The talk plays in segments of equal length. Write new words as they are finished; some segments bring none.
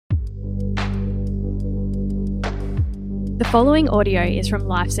The following audio is from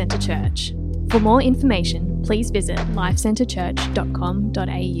Life Centre Church. For more information, please visit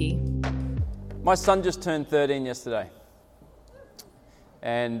lifecentrechurch.com.au. My son just turned 13 yesterday.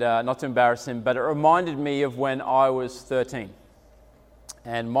 And not to embarrass him, but it reminded me of when I was 13.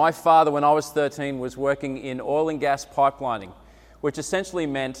 And my father, when I was 13, was working in oil and gas pipelining, which essentially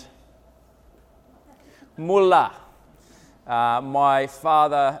meant mullah. My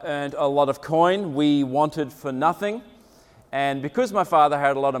father earned a lot of coin. We wanted for nothing. And because my father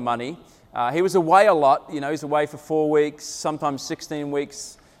had a lot of money, he was away a lot. You know, he was away for 4 weeks, sometimes 16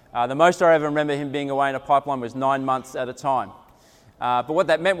 weeks. The most I ever remember him being away in a pipeline was 9 months at a time. But what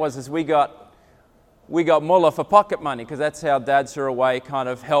that meant was we got mullah for pocket money, because that's how dads who are away kind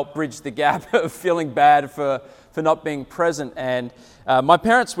of help bridge the gap of feeling bad for not being present. And my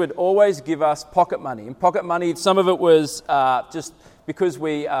parents would always give us pocket money. And pocket money, some of it was just because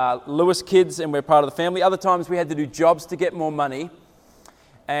we are Lewis kids and we're part of the family. Other times we had to do jobs to get more money.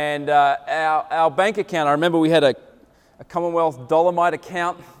 And our bank account, I remember we had a Commonwealth Dolomite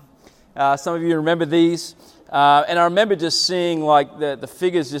account. Some of you remember these. And I remember just seeing like the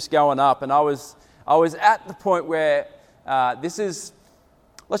figures just going up. And I was at the point where let's just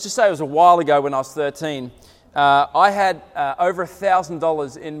say it was a while ago when I was 13. I had over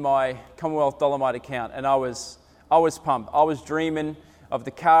 $1,000 in my Commonwealth Dolomite account, and I was pumped. I was dreaming of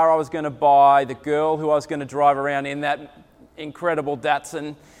the car I was going to buy, the girl who I was going to drive around in that incredible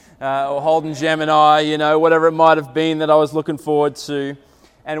Datsun or Holden Gemini, you know, whatever it might have been that I was looking forward to.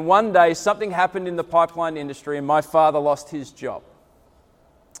 And one day something happened in the pipeline industry, and my father lost his job.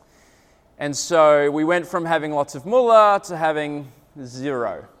 And so we went from having lots of mullah to having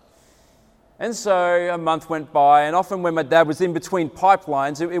zero. And so a month went by, and often when my dad was in between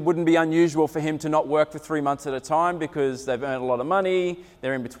pipelines, it wouldn't be unusual for him to not work for 3 months at a time because they've earned a lot of money,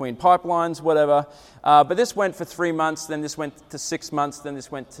 they're in between pipelines, whatever. But this went for 3 months, then this went to 6 months, then this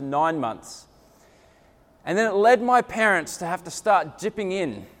went to 9 months. And then it led my parents to have to start dipping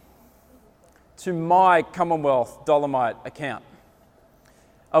in to my Commonwealth Dolomite account,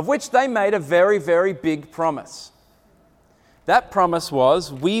 of which they made a very, very big promise. That promise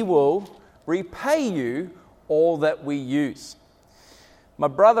was, we will repay you all that we use. My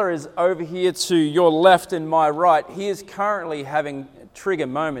brother is over here to your left and my right. He is currently having trigger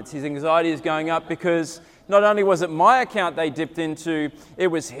moments. His anxiety is going up because not only was it my account they dipped into, it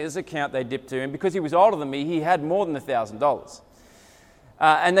was his account they dipped into. And because he was older than me, he had more than $1,000.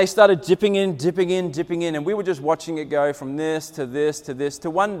 And they started dipping in. And we were just watching it go from this to this to this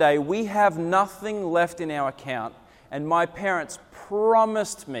to one day we have nothing left in our account. And my parents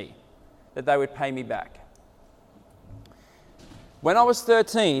promised me that they would pay me back. When I was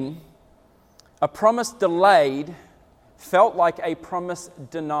 13, a promise delayed felt like a promise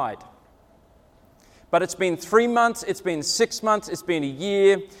denied. But it's been 3 months, it's been 6 months, it's been a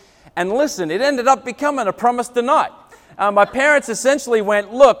year. And listen, it ended up becoming a promise denied. My parents essentially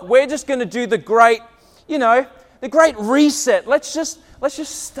went, look, we're just going to do the great reset. Let's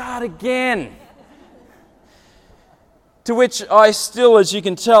just start again. To which I still, as you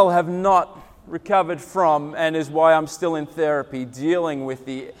can tell, have not recovered from, and is why I'm still in therapy, dealing with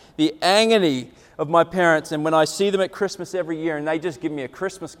the agony of my parents. And when I see them at Christmas every year and they just give me a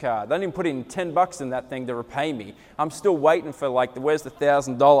Christmas card, they don't even put in $10 in that thing to repay me. I'm still waiting for where's the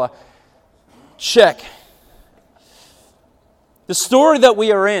 $1,000 check? The story that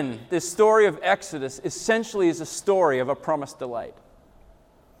we are in, this story of Exodus, essentially is a story of a promise delayed.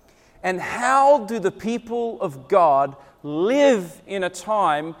 And how do the people of God live in a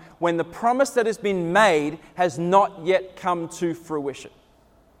time when the promise that has been made has not yet come to fruition?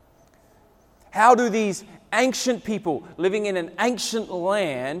 How do these ancient people living in an ancient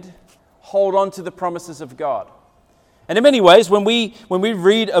land hold on to the promises of God? And in many ways, when we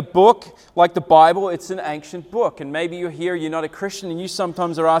read a book like the Bible, it's an ancient book. And maybe you're here, you're not a Christian, and you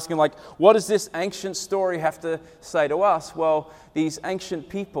sometimes are asking, what does this ancient story have to say to us? Well, these ancient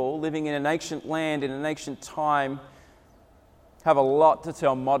people living in an ancient land, in an ancient time, have a lot to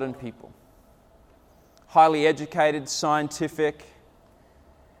tell modern people. Highly educated, scientific,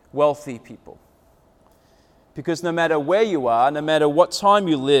 wealthy people. Because no matter where you are, no matter what time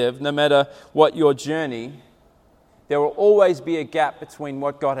you live, no matter what your journey, there will always be a gap between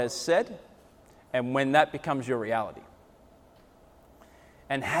what God has said and when that becomes your reality.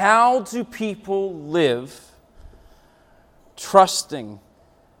 And how do people live trusting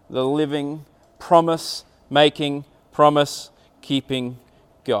the living, promise-making, promise-keeping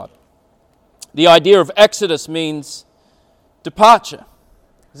God? The idea of Exodus means departure.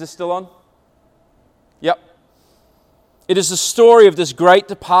 Is this still on? Yep. It is the story of this great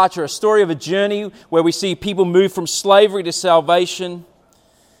departure, a story of a journey where we see people move from slavery to salvation.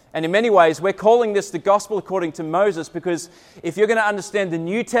 And in many ways, we're calling this the gospel according to Moses, because if you're going to understand the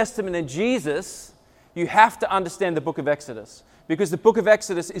New Testament and Jesus, you have to understand the book of Exodus. Because the book of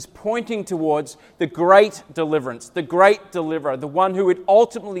Exodus is pointing towards the great deliverance, the great deliverer, the one who would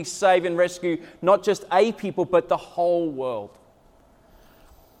ultimately save and rescue not just a people, but the whole world.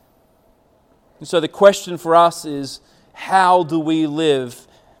 And so the question for us is, how do we live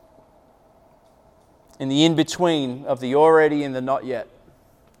in the in-between of the already and the not yet,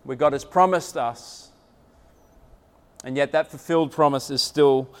 where God has promised us, and yet that fulfilled promise is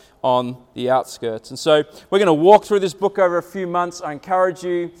still on the outskirts? And so we're going to walk through this book over a few months. I encourage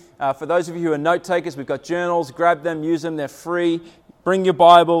you, for those of you who are note takers, we've got journals, grab them, use them, they're free. Bring your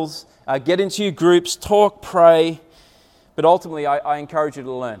Bibles, get into your groups, talk, pray. But ultimately, I encourage you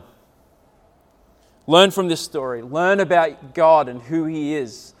to learn. Learn from this story. Learn about God and who He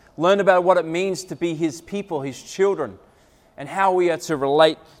is. Learn about what it means to be His people, His children, and how we are to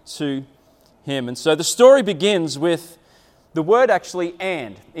relate to Him. And so the story begins with the word actually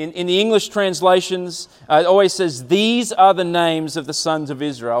 "and." In the English translations, it always says, "These are the names of the sons of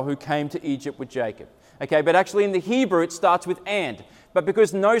Israel who came to Egypt with Jacob." Okay, but actually in the Hebrew it starts with "and." But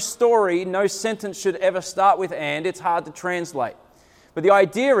because no story, no sentence should ever start with "and," it's hard to translate. But the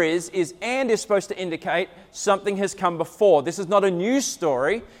idea is "and" is supposed to indicate something has come before. This is not a new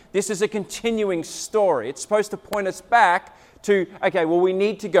story. This is a continuing story. It's supposed to point us back to, okay, well, we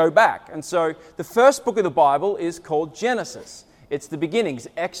need to go back. And so the first book of the Bible is called Genesis. It's the beginnings.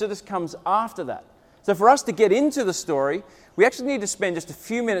 Exodus comes after that. So for us to get into the story, we actually need to spend just a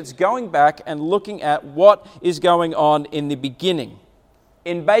few minutes going back and looking at what is going on in the beginning,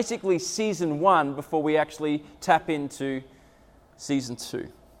 in basically season 1, before we actually tap into season 2.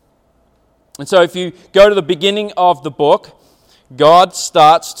 And so if you go to the beginning of the book, God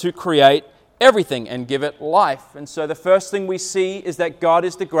starts to create everything and give it life. And so the first thing we see is that God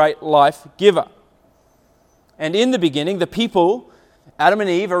is the great life giver. And in the beginning, the people, Adam and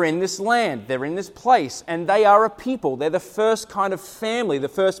Eve, are in this land. They're in this place, and they are a people. They're the first kind of family, the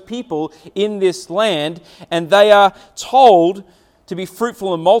first people in this land, and they are told to be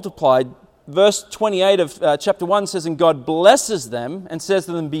fruitful and multiply. Verse 28 of chapter 1 says, "And God blesses them and says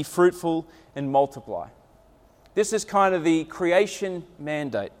to them, be fruitful and multiply." This is kind of the creation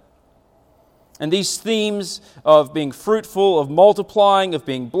mandate. And these themes of being fruitful, of multiplying, of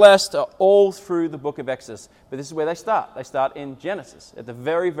being blessed are all through the book of Exodus. But this is where they start. They start in Genesis, at the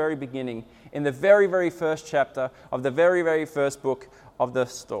very, very beginning, in the very, very first chapter of the very, very first book of the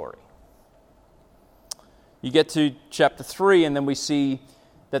story. You get to chapter 3, and then we see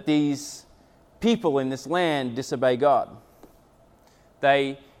that these people in this land disobey God.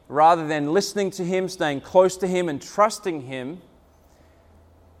 They, rather than listening to Him, staying close to Him and trusting Him,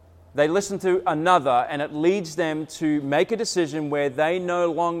 they listen to another, and it leads them to make a decision where they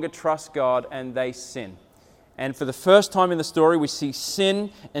no longer trust God and they sin. And for the first time in the story, we see sin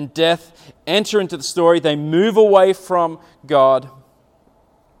and death enter into the story. They move away from God.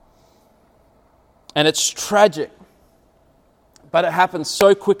 And it's tragic. But it happens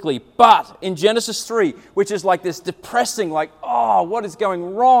so quickly. But in Genesis 3, which is like this depressing, like, oh, what is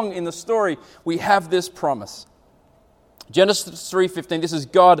going wrong in the story? We have this promise. Genesis 3:15, this is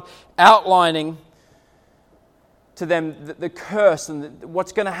God outlining to them the curse and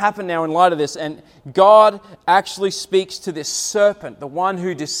what's going to happen now in light of this. And God actually speaks to this serpent, the one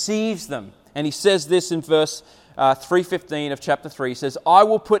who deceives them. And He says this in verse 3:15 of chapter 3. He says, "I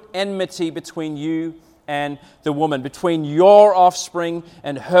will put enmity between you and the woman, between your offspring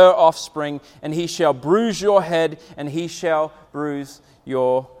and her offspring, and he shall bruise your head, and he shall bruise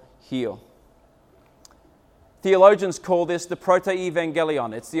your heel." Theologians call this the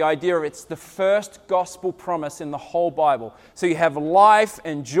proto-evangelion. It's the idea of it's the first gospel promise in the whole Bible. So you have life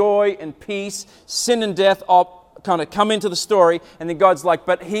and joy and peace, sin and death all kind of come into the story, and then God's like,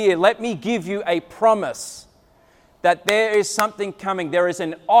 but here, let me give you a promise that there is something coming. There is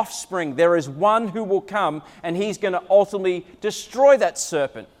an offspring. There is one who will come, and He's going to ultimately destroy that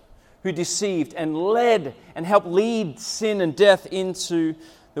serpent who deceived and led and helped lead sin and death into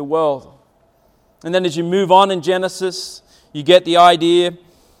the world. And then as you move on in Genesis, you get the idea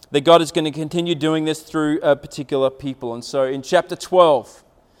that God is going to continue doing this through a particular people. And so in chapter 12,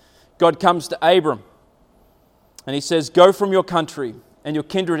 God comes to Abram, and He says, "Go from your country and your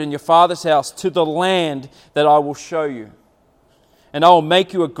kindred and your father's house to the land that I will show you. And I will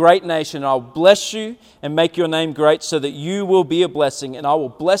make you a great nation, and I will bless you and make your name great so that you will be a blessing. And I will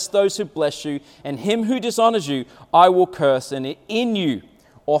bless those who bless you, and him who dishonors you I will curse. And in you,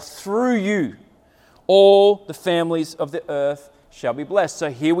 or through you, all the families of the earth shall be blessed. So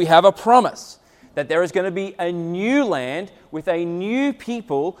here we have a promise that there is going to be a new land with a new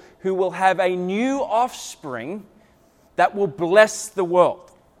people who will have a new offspring that will bless the world.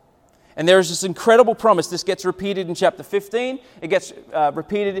 And there is this incredible promise. This gets repeated in chapter 15. It gets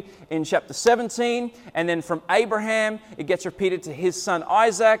repeated in chapter 17. And then from Abraham, it gets repeated to his son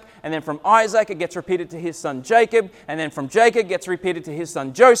Isaac. And then from Isaac, it gets repeated to his son Jacob. And then from Jacob, it gets repeated to his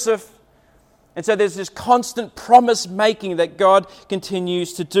son Joseph. And so there's this constant promise making that God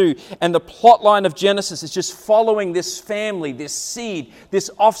continues to do. And the plot line of Genesis is just following this family, this seed, this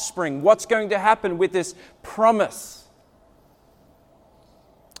offspring. What's going to happen with this promise?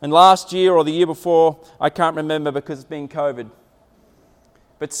 And last year or the year before, I can't remember because it's been COVID,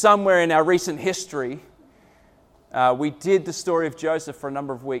 but somewhere in our recent history, we did the story of Joseph for a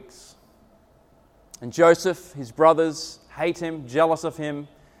number of weeks. And Joseph, his brothers hate him, jealous of him.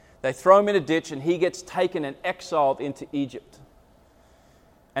 They throw him in a ditch and he gets taken and exiled into Egypt.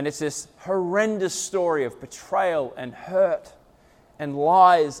 And it's this horrendous story of betrayal and hurt and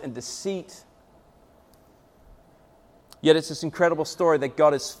lies and deceit. Yet it's this incredible story that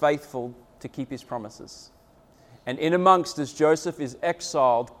God is faithful to keep his promises. And in amongst, as Joseph is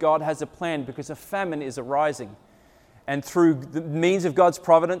exiled, God has a plan because a famine is arising. And through the means of God's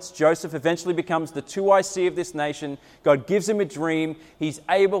providence, Joseph eventually becomes the 2IC of this nation. God gives him a dream. He's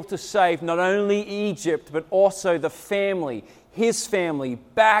able to save not only Egypt, but also the family, his family,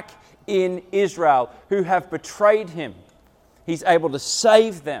 back in Israel, who have betrayed him. He's able to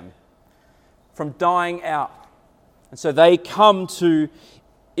save them from dying out. And so they come to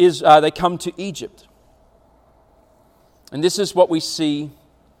Egypt. And this is what we see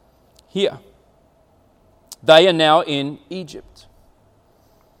here. They are now in Egypt.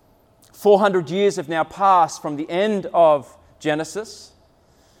 400 years have now passed from the end of Genesis,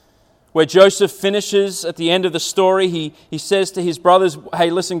 where Joseph finishes at the end of the story. He says to his brothers, hey,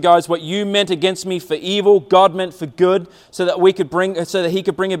 listen guys, what you meant against me for evil, God meant for good, so that he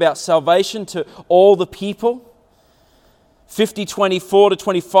could bring about salvation to all the people.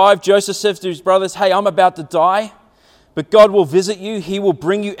 24-25, Joseph says to his brothers, hey, I'm about to die, but God will visit you. He will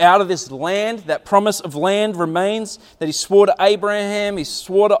bring you out of this land. That promise of land remains that he swore to Abraham, he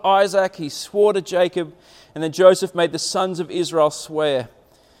swore to Isaac, he swore to Jacob. And then Joseph made the sons of Israel swear,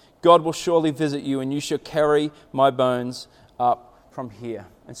 God will surely visit you and you shall carry my bones up from here.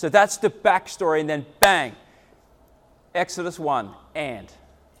 And so that's the backstory. And then bang, Exodus 1, and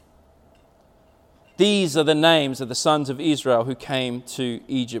these are the names of the sons of Israel who came to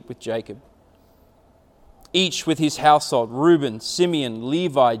Egypt with Jacob. Each with his household: Reuben, Simeon,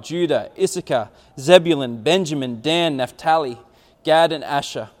 Levi, Judah, Issachar, Zebulun, Benjamin, Dan, Naphtali, Gad, and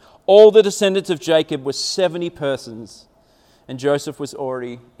Asher. All the descendants of Jacob were 70 persons, and Joseph was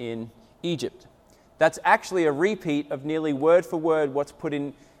already in Egypt. That's actually a repeat of nearly word for word what's put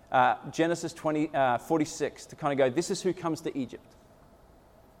in Genesis 46 to kind of go, this is who comes to Egypt.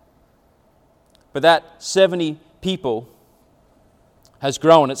 But that 70 people has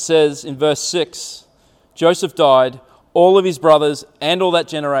grown. It says in verse 6, Joseph died, all of his brothers and all that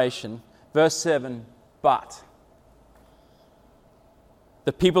generation. Verse 7, but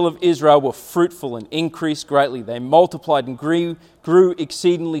the people of Israel were fruitful and increased greatly. They multiplied and grew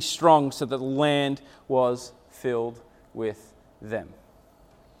exceedingly strong, so that the land was filled with them.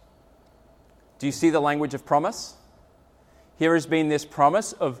 Do you see the language of promise? Here has been this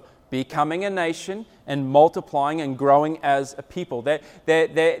promise of becoming a nation and multiplying and growing as a people. They're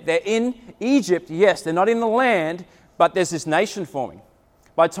in Egypt, yes, they're not in the land, but there's this nation forming.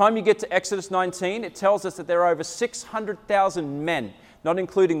 By the time you get to Exodus 19, it tells us that there are over 600,000 men, not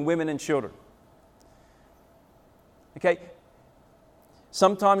including women and children. Okay,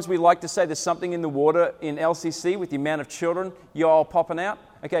 sometimes we like to say there's something in the water in LCC with the amount of children you're all popping out.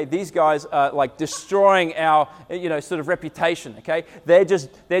 Okay, these guys are like destroying our, sort of reputation. Okay, they're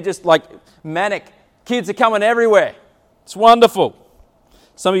just like manic. Kids are coming everywhere. It's wonderful.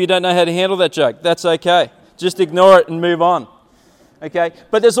 Some of you don't know how to handle that joke. That's okay. Just ignore it and move on. Okay,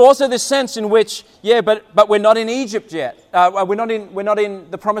 but there's also this sense in which, but we're not in Egypt yet. We're not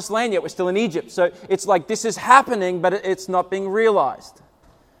in the promised land yet. We're still in Egypt. So it's like this is happening, but it's not being realized.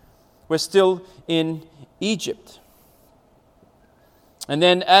 We're still in Egypt. And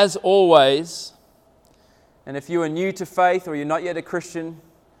then, as always, and if you are new to faith or you're not yet a Christian,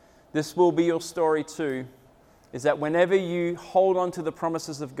 this will be your story too, is that whenever you hold on to the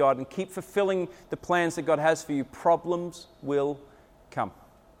promises of God and keep fulfilling the plans that God has for you, problems will come.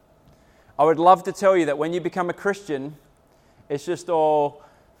 I would love to tell you that when you become a Christian, it's just all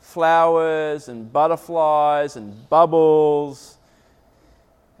flowers and butterflies and bubbles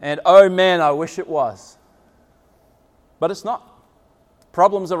And oh man, I wish it was. But it's not.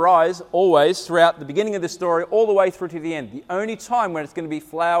 Problems arise always throughout the beginning of the story all the way through to the end. The only time when it's going to be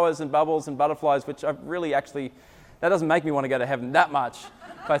flowers and bubbles and butterflies, which I really actually, that doesn't make me want to go to heaven that much.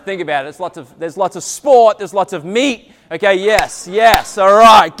 If I think about it, there's lots of sport, there's lots of meat. Okay, yes, all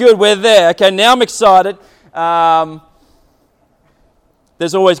right, good, we're there. Okay, now I'm excited.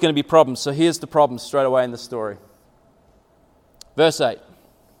 There's always going to be problems. So here's the problem straight away in the story. Verse 8.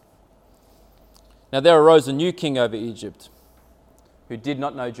 Now there arose a new king over Egypt, who did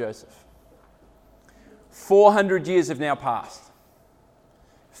not know Joseph. 400 years have now passed.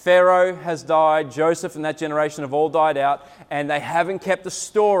 Pharaoh has died, Joseph and that generation have all died out, and they haven't kept the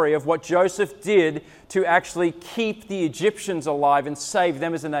story of what Joseph did to actually keep the Egyptians alive and save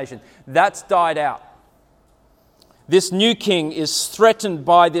them as a nation. That's died out. This new king is threatened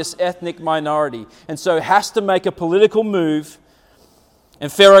by this ethnic minority, and so has to make a political move.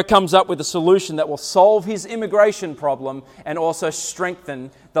 And Pharaoh comes up with a solution that will solve his immigration problem and also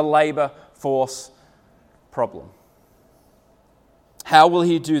strengthen the labor force problem. How will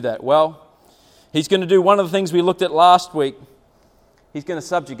he do that? Well, he's going to do one of the things we looked at last week. He's going to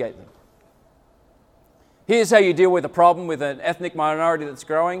subjugate them. Here's how you deal with a problem with an ethnic minority that's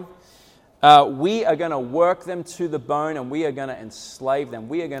growing. We are going to work them to the bone and we are going to enslave them.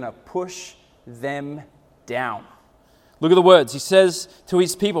 We are going to push them down. Look at the words. He says to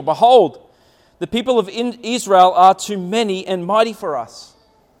his people, "Behold, the people of Israel are too many and mighty for us."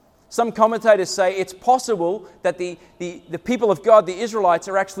 Some commentators say it's possible that the people of God, the Israelites,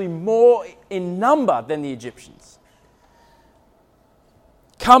 are actually more in number than the Egyptians.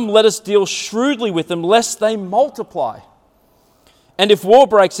 "Come, let us deal shrewdly with them, lest they multiply. And if war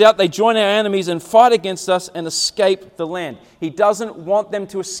breaks out, they join our enemies and fight against us and escape the land." He doesn't want them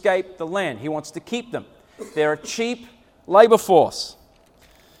to escape the land. He wants to keep them. They're a cheap labor force.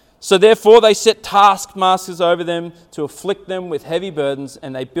 So therefore they set taskmasters over them to afflict them with heavy burdens,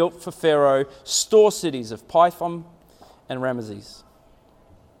 and they built for Pharaoh store cities of Pithom and Ramesses.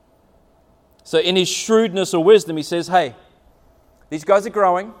 So in his shrewdness or wisdom, he says, hey, these guys are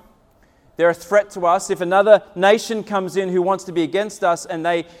growing. They're a threat to us. If another nation comes in who wants to be against us and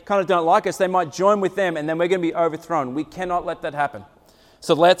they kind of don't like us, they might join with them and then we're going to be overthrown. We cannot let that happen.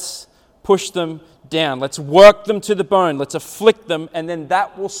 So let's push them down. Let's work them to the bone. Let's afflict them, and then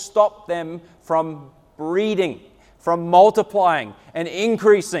that will stop them from breeding, from multiplying and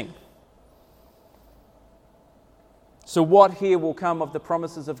increasing. So what here will come of the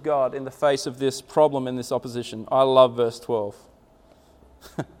promises of God in the face of this problem and this opposition? I love verse 12.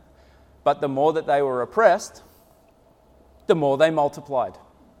 But the more that they were oppressed, the more they multiplied.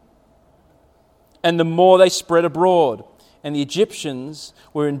 And the more they spread abroad. And the Egyptians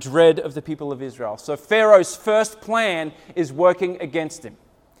were in dread of the people of Israel. So Pharaoh's first plan is working against him.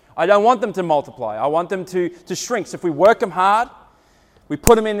 I don't want them to multiply. I want them to shrink. So if we work them hard, we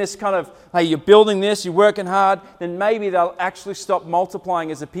put them in this kind of, hey, you're building this, you're working hard, then maybe they'll actually stop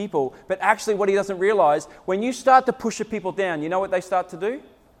multiplying as a people. But actually what he doesn't realize, when you start to push a people down, you know what they start to do?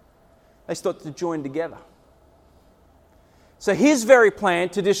 They start to join together. So his very plan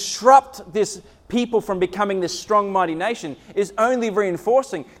to disrupt this people from becoming this strong, mighty nation is only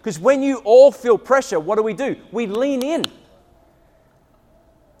reinforcing. Because when you all feel pressure, what do? We lean in.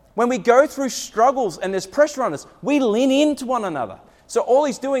 When we go through struggles and there's pressure on us, we lean into one another. So all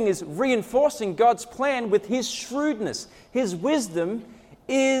he's doing is reinforcing God's plan with his shrewdness. His wisdom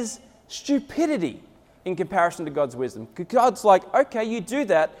is stupidity in comparison to God's wisdom. God's like, okay, you do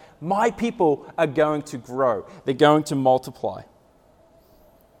that, my people are going to grow. They're going to multiply.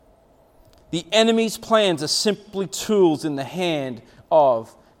 The enemy's plans are simply tools in the hand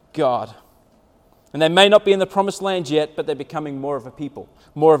of God. And they may not be in the promised land yet, but they're becoming more of a people,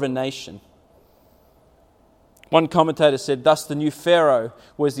 more of a nation. One commentator said, thus the new Pharaoh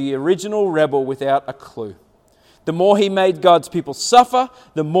was the original rebel without a clue. The more he made God's people suffer,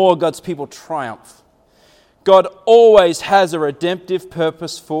 the more God's people triumph. God always has a redemptive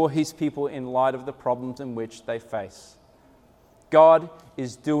purpose for his people in light of the problems in which they face. God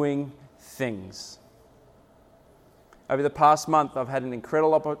is doing things. Over the past month, I've had an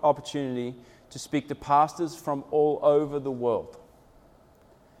incredible opportunity to speak to pastors from all over the world.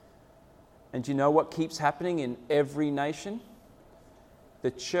 And do you know what keeps happening in every nation?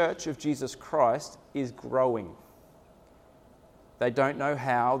 The Church of Jesus Christ is growing. They don't know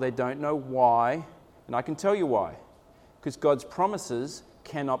how, they don't know why, and I can tell you why. Because God's promises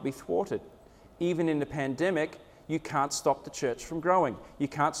cannot be thwarted. Even in the pandemic, you can't stop the church from growing. You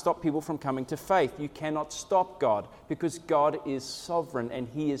can't stop people from coming to faith. You cannot stop God because God is sovereign and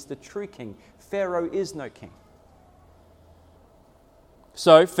he is the true king. Pharaoh is no king.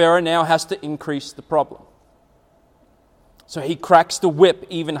 So Pharaoh now has to increase the problem. So he cracks the whip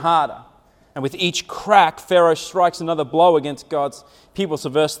even harder. And with each crack, Pharaoh strikes another blow against God's people. So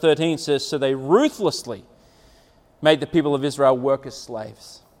verse 13 says, so they ruthlessly made the people of Israel work as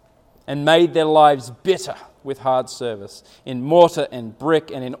slaves and made their lives bitter with hard service in mortar and brick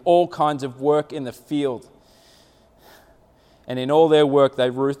and in all kinds of work in the field. And in all their work, they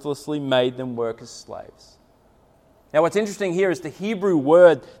ruthlessly made them work as slaves. Now, what's interesting here is the Hebrew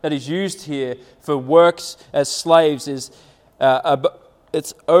word that is used here for works as slaves is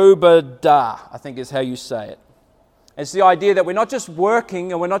it's obadah, I think is how you say it. It's the idea that we're not just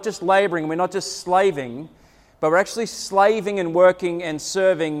working and we're not just laboring and we're not just slaving, but we're actually slaving and working and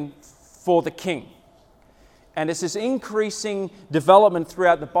serving for the king. And it's this increasing development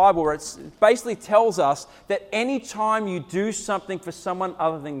throughout the Bible where it basically tells us that any time you do something for someone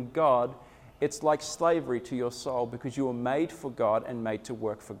other than God, it's like slavery to your soul because you were made for God and made to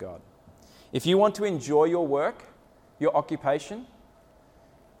work for God. If you want to enjoy your work, your occupation,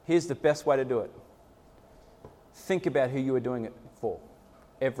 here's the best way to do it. Think about who you are doing it for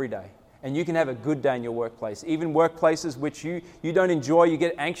every day. And you can have a good day in your workplace. Even workplaces which you don't enjoy, you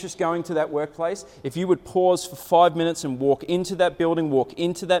get anxious going to that workplace. If you would pause for 5 minutes and walk into that building, walk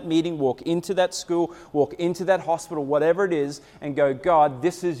into that meeting, walk into that school, walk into that hospital, whatever it is, and go, God,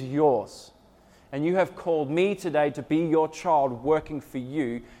 this is yours. And you have called me today to be your child working for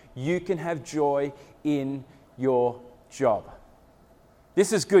you. You can have joy in your job.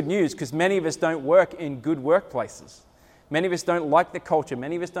 This is good news because many of us don't work in good workplaces. Many of us don't like the culture.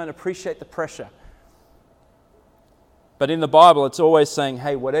 Many of us don't appreciate the pressure. But in the Bible, it's always saying,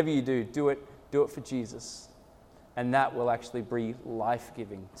 hey, whatever you do, do it for Jesus. And that will actually be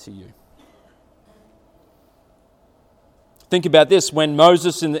life-giving to you. Think about this. When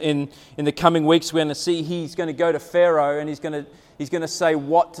Moses in the coming weeks, we're going to see he's going to go to Pharaoh and he's going to say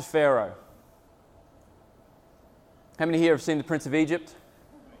what to Pharaoh? How many here have seen The Prince of Egypt?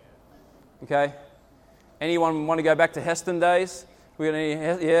 Okay. Anyone want to go back to Heston days? Yeah,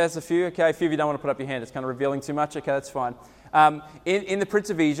 there's a few. Okay, a few of you don't want to put up your hand. It's kind of revealing too much. Okay, that's fine. In The Prince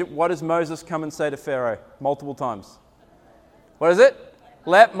of Egypt, what does Moses come and say to Pharaoh multiple times? What is it?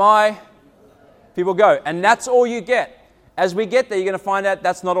 Let my people go. And that's all you get. As we get there, you're going to find out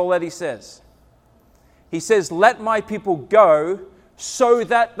that's not all that he says. He says, let my people go so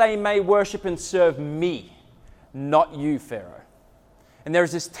that they may worship and serve me, not you, Pharaoh. And there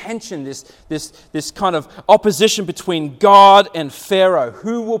is this tension, this kind of opposition between God and Pharaoh.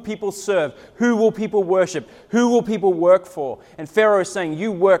 Who will people serve? Who will people worship? Who will people work for? And Pharaoh is saying,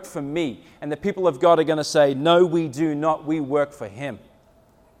 you work for me. And the people of God are going to say, no, we do not. We work for him.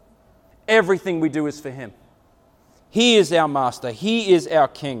 Everything we do is for him. He is our master. He is our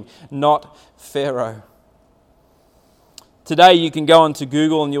king, not Pharaoh. Today you can go onto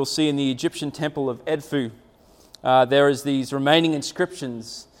Google and you'll see in the Egyptian temple of Edfu, there is these remaining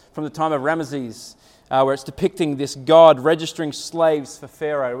inscriptions from the time of Ramesses, where it's depicting this god registering slaves for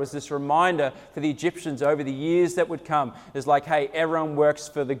Pharaoh. It was this reminder for the Egyptians over the years that would come. It's like, hey, everyone works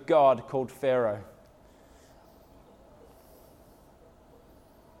for the god called Pharaoh.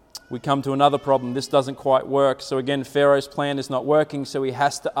 We come to another problem. This doesn't quite work. So again, Pharaoh's plan is not working, so he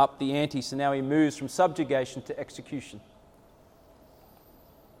has to up the ante. So now he moves from subjugation to execution.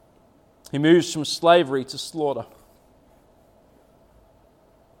 He moves from slavery to slaughter.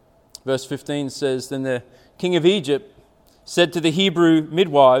 Verse 15 says, then the king of Egypt said to the Hebrew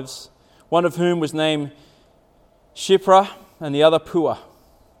midwives, one of whom was named Shiphrah and the other Puah,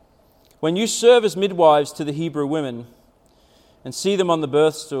 when you serve as midwives to the Hebrew women and see them on the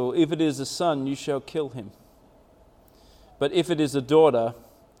birth stool, if it is a son, you shall kill him. But if it is a daughter,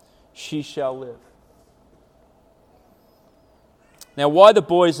 she shall live. Now, why the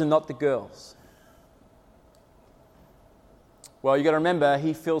boys and not the girls? Well, you've got to remember,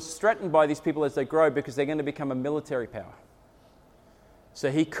 he feels threatened by these people as they grow because they're going to become a military power. So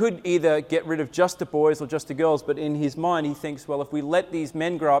he could either get rid of just the boys or just the girls, but in his mind he thinks, well, if we let these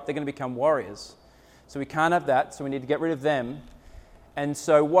men grow up, they're going to become warriors. So we can't have that, so we need to get rid of them. And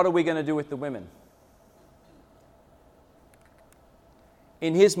so what are we going to do with the women?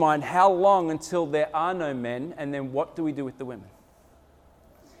 In his mind, how long until there are no men, and then what do we do with the women?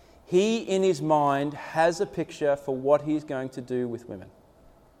 He, in his mind, has a picture for what he's going to do with women.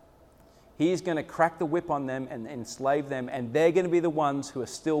 He's going to crack the whip on them and enslave them, and they're going to be the ones who are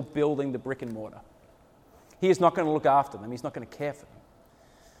still building the brick and mortar. He is not going to look after them. He's not going to care for them.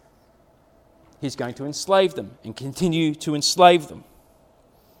 He's going to enslave them and continue to enslave them.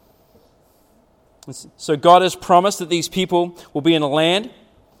 So God has promised that these people will be in a land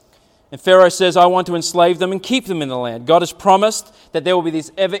And Pharaoh says, I want to enslave them and keep them in the land. God has promised that there will be this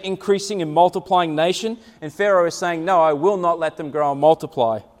ever-increasing and multiplying nation. And Pharaoh is saying, no, I will not let them grow and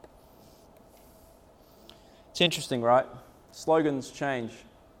multiply. It's interesting, right? Slogans change.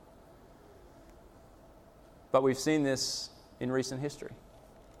 But we've seen this in recent history.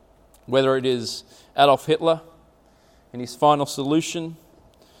 Whether it is Adolf Hitler and his final solution,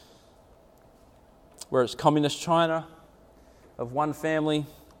 where it's communist China of one family,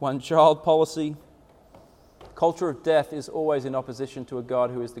 one child policy. Culture of death is always in opposition to a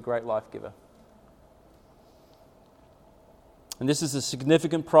God who is the great life giver. And this is a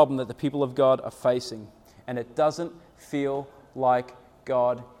significant problem that the people of God are facing. And it doesn't feel like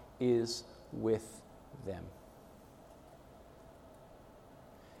God is with them.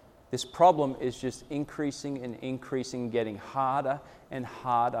 This problem is just increasing and increasing, getting harder and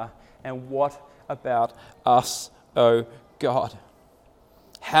harder. And what about us, oh God?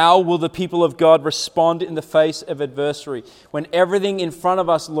 How will the people of God respond in the face of adversity? When everything in front of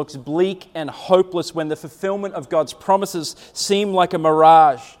us looks bleak and hopeless, when the fulfillment of God's promises seem like a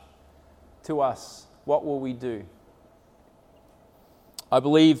mirage to us, what will we do? I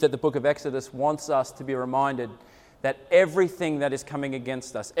believe that the book of Exodus wants us to be reminded that everything that is coming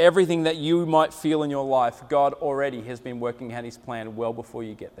against us, everything that you might feel in your life, God already has been working out His plan well before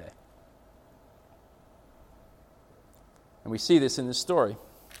you get there. And we see this in this story.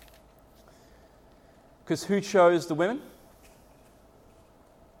 Because who chose the women?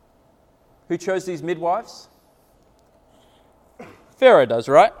 Who chose these midwives? Pharaoh does,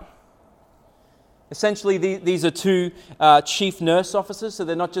 right? Essentially, these are two chief nurse officers, so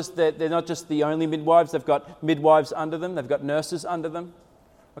they're not just the only midwives. They've got midwives under them. They've got nurses under them.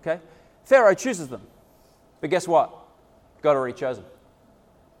 Okay, Pharaoh chooses them, but guess what? God already chose them.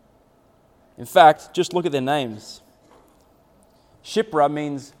 In fact, just look at their names. Shipra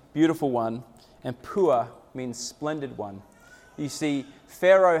means beautiful one, and Puah means splendid one. You see,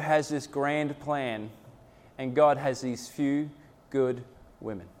 Pharaoh has this grand plan, and God has these few good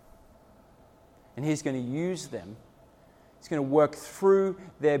women. And He's going to use them. He's going to work through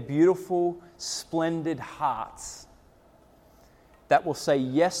their beautiful, splendid hearts that will say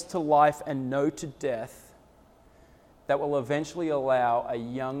yes to life and no to death, that will eventually allow a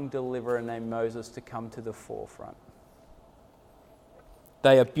young deliverer named Moses to come to the forefront.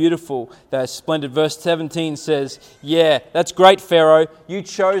 They are beautiful. They are splendid. Verse 17 says, yeah, that's great, Pharaoh. You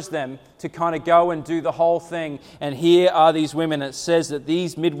chose them to kind of go and do the whole thing. And here are these women. It says that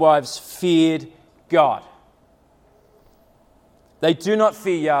these midwives feared God. They do not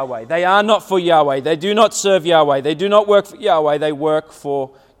fear Yahweh. They are not for Yahweh. They do not serve Yahweh. They do not work for Yahweh. They work for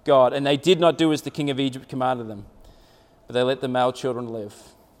God. And they did not do as the king of Egypt commanded them, but they let the male children live.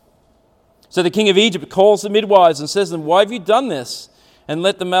 So the king of Egypt calls the midwives and says to them, why have you done this? And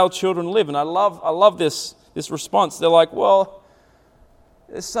let the male children live. And I love this response. They're like, well,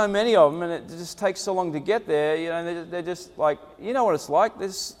 there's so many of them and it just takes so long to get there. You know, they're just like, you know what it's like.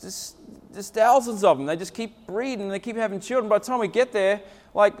 There's thousands of them. They just keep breeding and they keep having children. By the time we get there,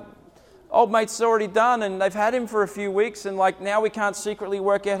 like, old mate's already done and they've had him for a few weeks and like now we can't secretly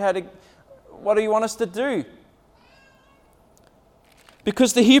work out what do you want us to do?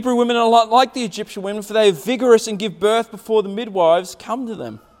 Because the Hebrew women are a lot like the Egyptian women, for they are vigorous and give birth before the midwives come to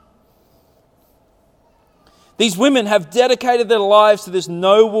them. These women have dedicated their lives to this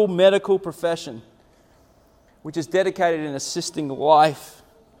noble medical profession, which is dedicated in assisting life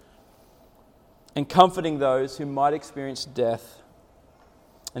and comforting those who might experience death.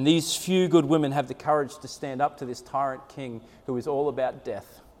 And these few good women have the courage to stand up to this tyrant king who is all about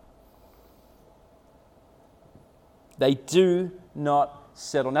death. They do not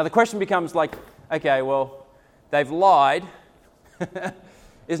settle. Now the question becomes like, okay, well, they've lied.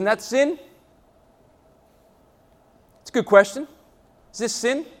 Isn't that sin? It's a good question. Is this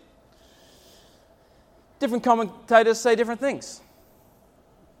sin? Different commentators say different things.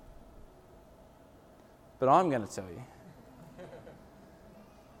 But I'm going to tell you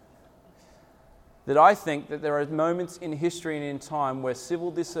that I think that there are moments in history and in time where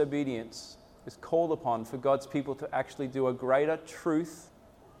civil disobedience is called upon for God's people to actually do a greater truth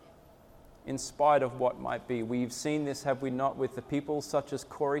in spite of what might be. We've seen this, have we not, with the people such as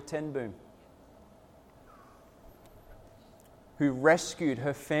Corrie ten Boom, who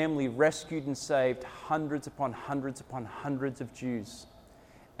her family rescued and saved hundreds upon hundreds upon hundreds of Jews,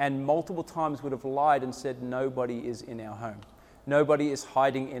 and multiple times would have lied and said, nobody is in our home. Nobody is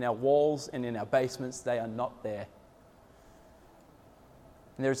hiding in our walls and in our basements. They are not there.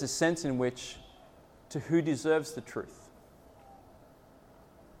 And there is a sense in which, to who deserves the truth?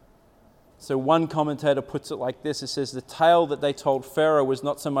 So one commentator puts it like this. It says, the tale that they told Pharaoh was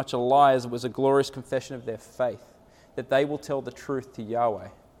not so much a lie as it was a glorious confession of their faith, that they will tell the truth to Yahweh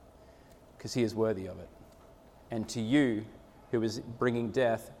because he is worthy of it. And to you, who is bringing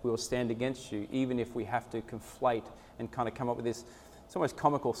death, we will stand against you, even if we have to conflate and kind of come up with this, it's almost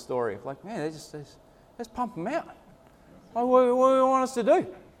comical story of like, man, they just pump them out. Like, what do you want us to do?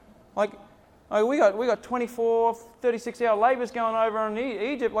 Like we got 24, 36-hour labours going over in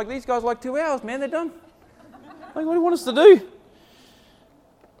Egypt. Like, these guys like 2 hours, man, they're done. Like, what do you want us to do?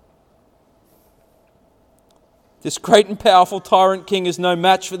 This great and powerful tyrant king is no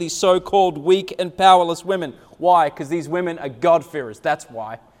match for these so-called weak and powerless women. Why? Because these women are God-fearers. That's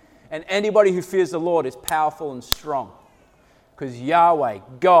why. And anybody who fears the Lord is powerful and strong. Because Yahweh,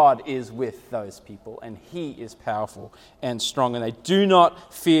 God, is with those people, and he is powerful and strong. And they do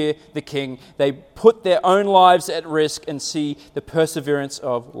not fear the king. They put their own lives at risk and see the perseverance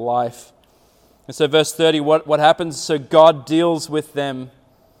of life. And so verse 30, what happens? So God deals with them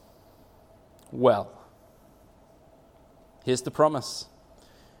well. Here's the promise.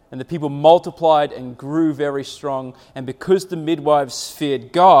 And the people multiplied and grew very strong. And because the midwives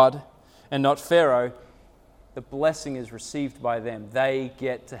feared God and not Pharaoh, the blessing is received by them. They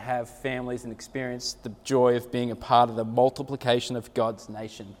get to have families and experience the joy of being a part of the multiplication of God's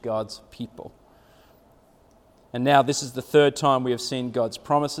nation, God's people. And now this is the third time we have seen God's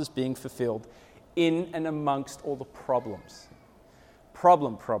promises being fulfilled in and amongst all the problems.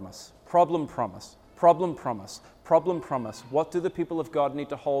 Problem promise, problem promise, problem promise, problem promise. What do the people of God need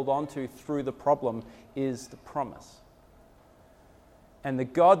to hold on to through the problem is the promise. And the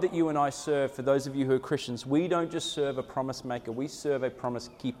God that you and I serve, for those of you who are Christians, we don't just serve a promise maker, we serve a promise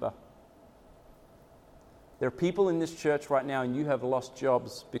keeper. There are people in this church right now and you have lost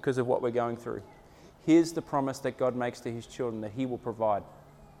jobs because of what we're going through. Here's the promise that God makes to his children, that he will provide.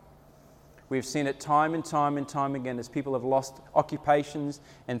 We've seen it time and time and time again as people have lost occupations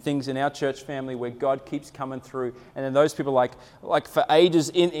and things in our church family where God keeps coming through. And then those people like for ages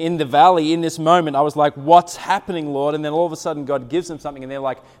in the valley, in this moment, I was like, what's happening, Lord? And then all of a sudden God gives them something and they're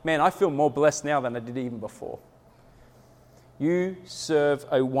like, man, I feel more blessed now than I did even before. You serve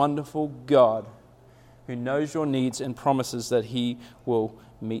a wonderful God who knows your needs and promises that he will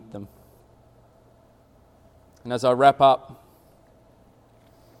meet them. And as I wrap up,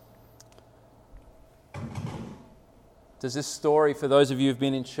 does this story, for those of you who've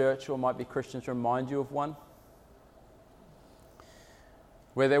been in church or might be Christians, remind you of one?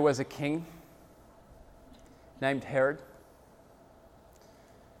 Where there was a king named Herod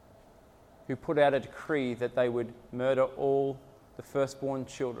who put out a decree that they would murder all the firstborn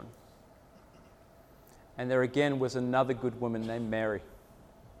children. And there again was another good woman named Mary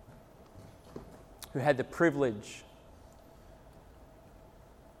who had the privilege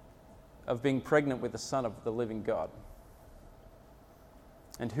of being pregnant with the Son of the living God.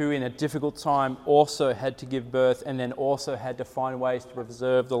 And who in a difficult time also had to give birth and then also had to find ways to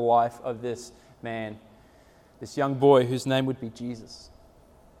preserve the life of this man, this young boy whose name would be Jesus.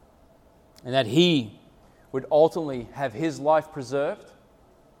 And that he would ultimately have his life preserved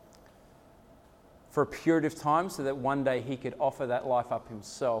for a period of time so that one day he could offer that life up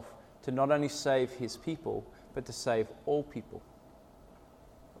himself to not only save his people, but to save all people.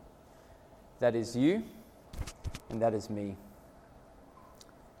 That is you and that is me.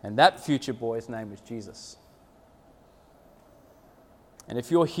 And that future boy's name was Jesus. And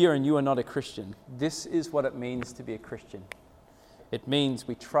if you're here and you are not a Christian, this is what it means to be a Christian. It means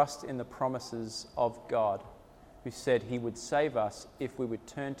we trust in the promises of God, who said he would save us if we would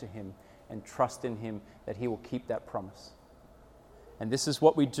turn to him and trust in him that he will keep that promise. And this is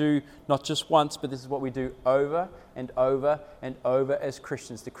what we do not just once, but this is what we do over and over and over as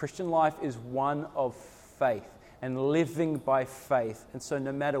Christians. The Christian life is one of faith and living by faith. And so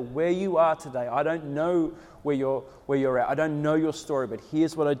no matter where you are today, I don't know where you're at. I don't know your story, but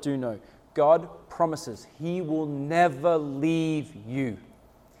here's what I do know. God promises he will never leave you.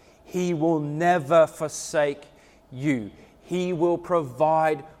 He will never forsake you. He will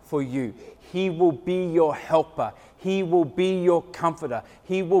provide for you. He will be your helper. He will be your comforter.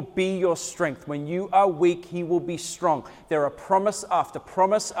 He will be your strength. When you are weak, he will be strong. There are promise after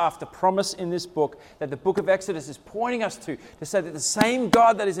promise after promise in this book that the book of Exodus is pointing us to say that the same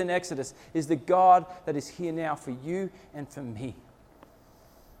God that is in Exodus is the God that is here now for you and for me.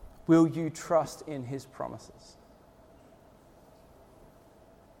 Will you trust in his promises?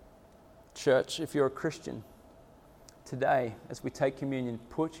 Church, if you're a Christian, today, as we take communion,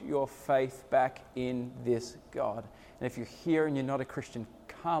 put your faith back in this God. And if you're here and you're not a Christian,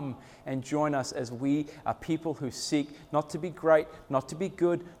 come and join us as we are people who seek not to be great, not to be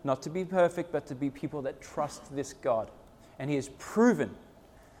good, not to be perfect, but to be people that trust this God. And he has proven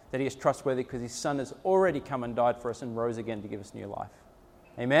that he is trustworthy because his Son has already come and died for us and rose again to give us new life.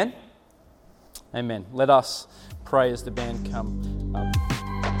 Amen? Amen. Let us pray as the band come up.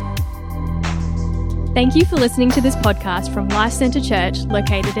 Thank you for listening to this podcast from Life Centre Church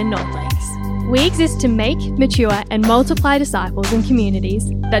located in North Lakes. We exist to make, mature and multiply disciples and communities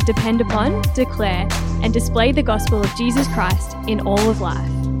that depend upon, declare and display the gospel of Jesus Christ in all of life.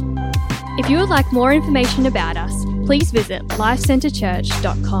 If you would like more information about us, please visit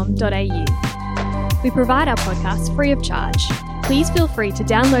lifecentrechurch.com.au. We provide our podcasts free of charge. Please feel free to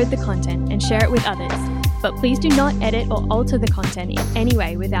download the content and share it with others, but please do not edit or alter the content in any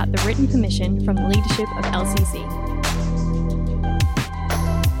way without the written permission from the leadership of LCC.